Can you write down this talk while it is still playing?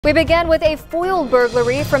We begin with a foiled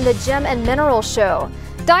burglary from the Gem and Mineral Show.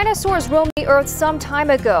 Dinosaurs roamed the earth some time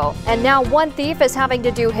ago, and now one thief is having to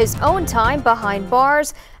do his own time behind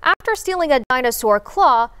bars after stealing a dinosaur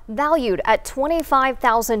claw valued at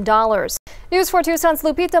 $25,000. News 4 Tucson's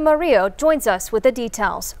Lupita Murillo joins us with the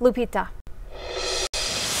details. Lupita.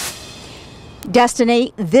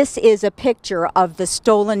 Destiny, this is a picture of the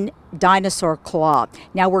stolen dinosaur claw.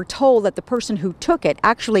 Now we're told that the person who took it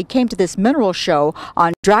actually came to this mineral show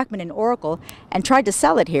on Drachman and Oracle and tried to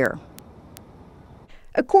sell it here.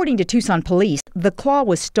 According to Tucson police, the claw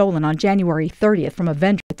was stolen on January 30th from a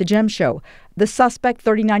vendor at the Gem Show. The suspect,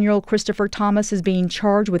 39-year-old Christopher Thomas, is being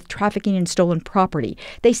charged with trafficking in stolen property.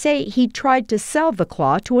 They say he tried to sell the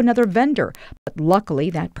claw to another vendor, but luckily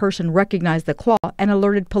that person recognized the claw and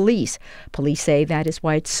alerted police. Police say that is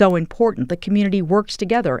why it's so important the community works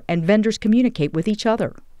together and vendors communicate with each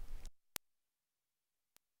other.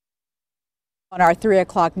 On our 3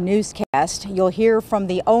 o'clock newscast, you'll hear from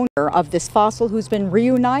the owner of this fossil who's been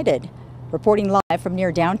reunited. Reporting live from near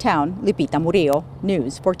downtown, Lupita Murillo,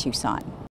 News 4 Tucson.